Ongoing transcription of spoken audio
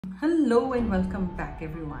Hello and welcome back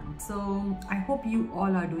everyone. So I hope you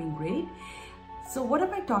all are doing great. So what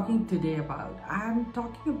am I talking today about? I'm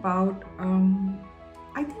talking about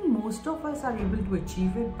I think most of us are able to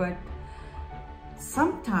achieve it, but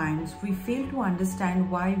sometimes we fail to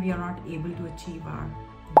understand why we are not able to achieve our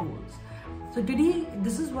goals. So today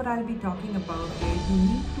this is what I'll be talking about, where you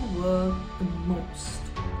need to work the most.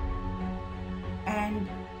 And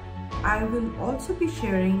I will also be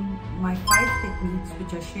sharing my 5 techniques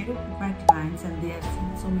which I shared with my clients and they have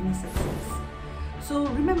seen so many success. So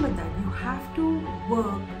remember that you have to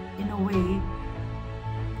work in a way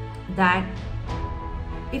that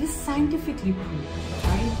it is scientifically proven,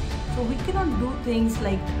 right? So we cannot do things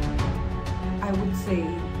like, I would say,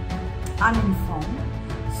 uninformed.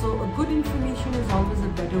 So a good information is always a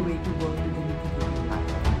better way to work with the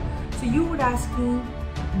life. So you would ask me,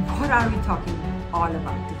 what are we talking all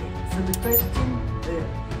about today? So the question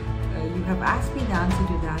you have asked me, the answer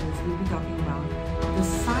to that is we'll be talking about the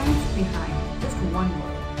science behind just one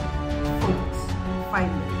word: focus. 5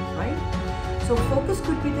 minutes, right? So focus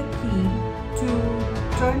could be the key to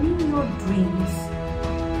turning your dreams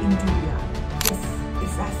into reality. Yes,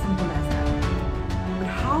 it's as simple as that. But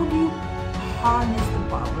how do you harness the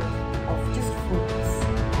power of just focus?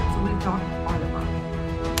 So we'll talk all about it.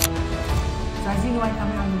 So as you know, I come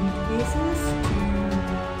here on a weekly basis to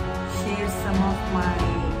share some of my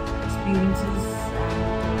experiences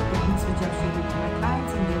and techniques which I've shared with my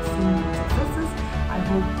clients, and they've seen my successes. I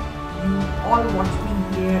hope you all watch me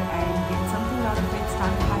here and get something out of it,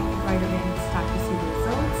 start applying it right away and start to see the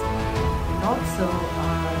results. And also,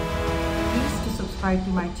 please to subscribe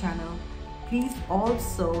to my channel. Please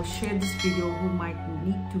also share this video who might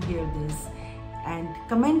need to hear this, and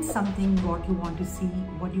comment something what you want to see,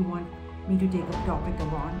 what you want me to take a topic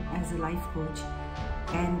on as a life coach.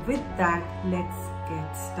 And with that, let's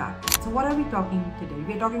get started. So what are we talking today?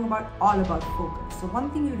 We're talking about all about focus. So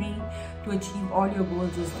one thing you need to achieve all your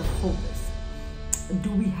goals is the focus.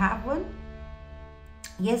 Do we have one?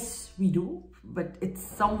 Yes, we do, but it's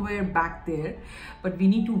somewhere back there, but we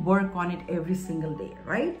need to work on it every single day,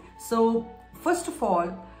 right? So first of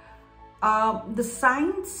all, the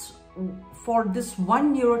science for this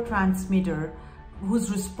one neurotransmitter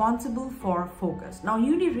who's responsible for focus. Now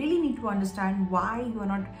you really need to understand why you are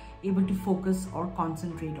not able to focus or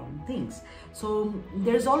concentrate on things. So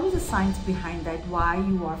there's always a science behind that, why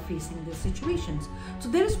you are facing these situations. So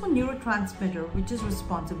there is one neurotransmitter which is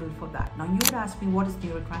responsible for that. Now you would ask me, what is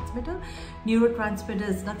neurotransmitter? Neurotransmitter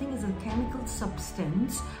is nothing, is a chemical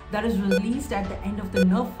substance that is released at the end of the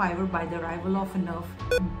nerve fiber by the arrival of a nerve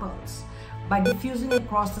impulse, by diffusing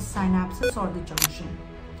across the synapses or the junction.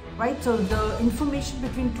 Right, so the information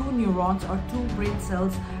between 2 neurons or 2 brain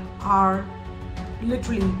cells are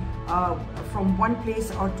literally from one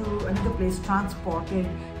place or to another place transported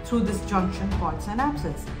through this junction called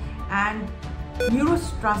synapses. And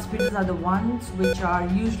neurotransmitters are the ones which are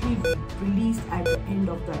usually released at the end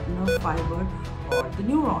of that nerve fiber or the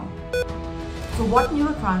neuron. So what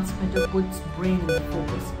neurotransmitter puts brain in the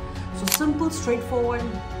focus? So simple, straightforward,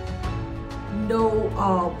 no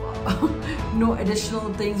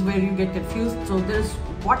additional things where you get confused. So there's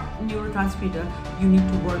what neurotransmitter you need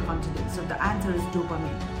to work on today. So the answer is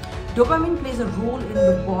dopamine. Dopamine plays a role in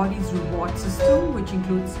the body's reward system, which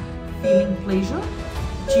includes feeling pleasure,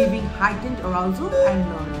 achieving heightened arousal, and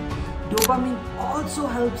learning. Dopamine also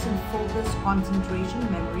helps in focus, concentration,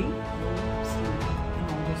 memory, sleep,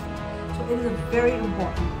 and all those things. So it is a very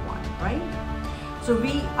important one, right? So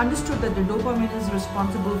we understood that the dopamine is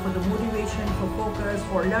responsible for the motivation, for focus,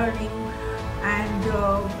 for learning, and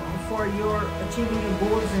for your achieving your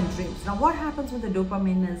goals and dreams. Now what happens when the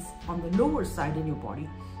dopamine is on the lower side in your body,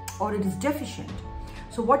 or it is deficient?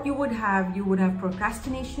 So what you would have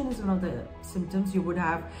procrastination is one of the symptoms. You would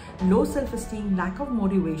have low self-esteem, lack of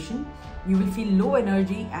motivation. You will feel low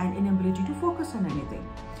energy and inability to focus on anything.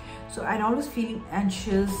 So, and always feeling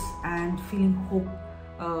anxious and feeling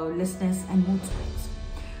hopelessness and mood swings.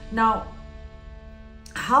 Now,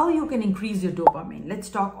 how you can increase your dopamine? Let's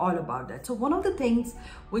talk all about that. So one of the things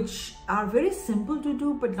which are very simple to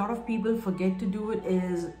do, but a lot of people forget to do it,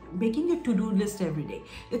 is making a to-do list every day.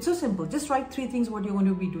 It's so simple. Just write 3 things what you're going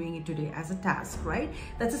to be doing it today as a task, right?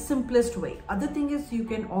 That's the simplest way. Other thing is you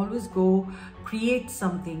can always go create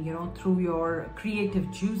something, through your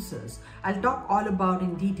creative juices. I'll talk all about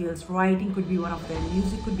in details. Writing could be one of them.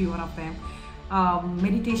 Music could be one of them.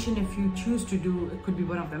 Meditation, if you choose to do, it could be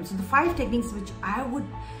one of them. So the 5 techniques which I would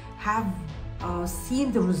have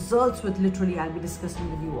seen the results with, literally I'll be discussing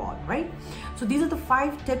with you all, right? So these are the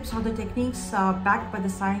 5 tips or the techniques backed by the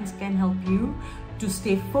science can help you to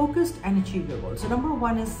stay focused and achieve your goals. So number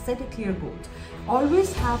one is set a clear goals.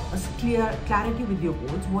 Always have a clarity with your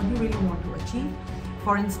goals, what you really want to achieve.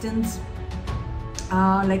 For instance,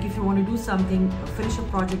 like if you want to do something, finish a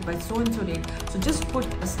project by so and so date, so just put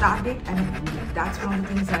a start date and a end date. That's one of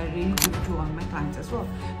the things I really give to all my clients as well.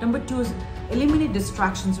 Number two is eliminate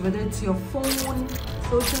distractions, whether it's your phone,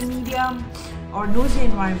 social media, or noisy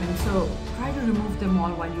environment. So try to remove them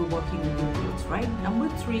all while you're working with your goals, right? Number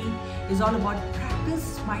three is all about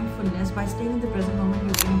practice mindfulness. By staying in the present moment,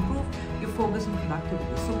 you can improve your focus and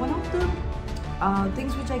productivity. So one of the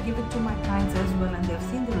things which I give it to my clients as well, and they've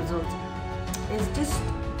seen the results, is just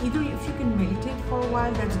either if you can meditate for a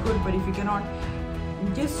while, that's good, but if you cannot,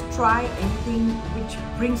 just try anything which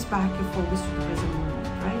brings back your focus to the present moment,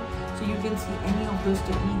 right? So you can see any of those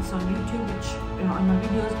techniques on YouTube, which on my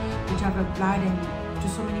videos, which I've applied and to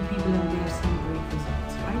so many people, and they are seeing great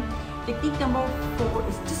results, right? Technique number 4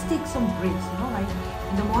 is just take some breaks. Like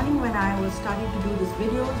in the morning when I was starting to do these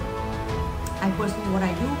videos, I personally, what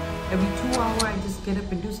I do, every 2 hours I just get up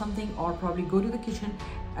and do something, or probably go to the kitchen,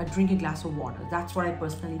 drink a glass of water. That's what I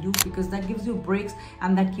personally do, because that gives you breaks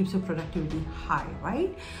and that keeps your productivity high,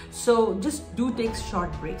 right? So just do take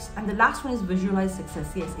short breaks. And the last one is visualize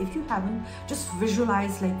success. Yes, if you haven't, just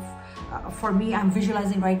visualize. Like for me, I'm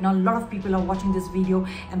visualizing right now. A lot of people are watching this video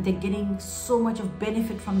and they're getting so much of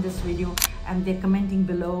benefit from this video, and they're commenting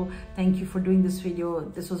below, thank you for doing this video,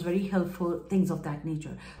 this was very helpful, things of that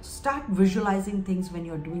nature. So start visualizing things when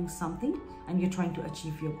you're doing something and you're trying to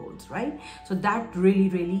achieve your goals, right? So that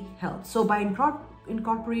really helps. So by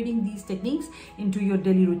incorporating these techniques into your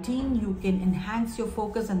daily routine, you can enhance your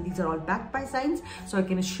focus, and these are all backed by science. So I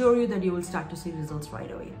can assure you that you will start to see results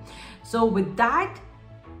right away. So with that,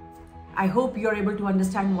 I hope you're able to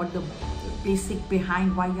understand what the basic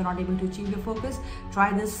behind why you're not able to achieve your focus.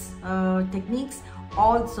 Try this techniques.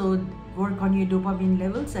 Also work on your dopamine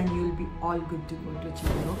levels, and you'll be all good to go to achieve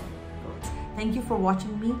your goals. Thank you for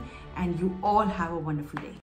watching me, and you all have a wonderful day.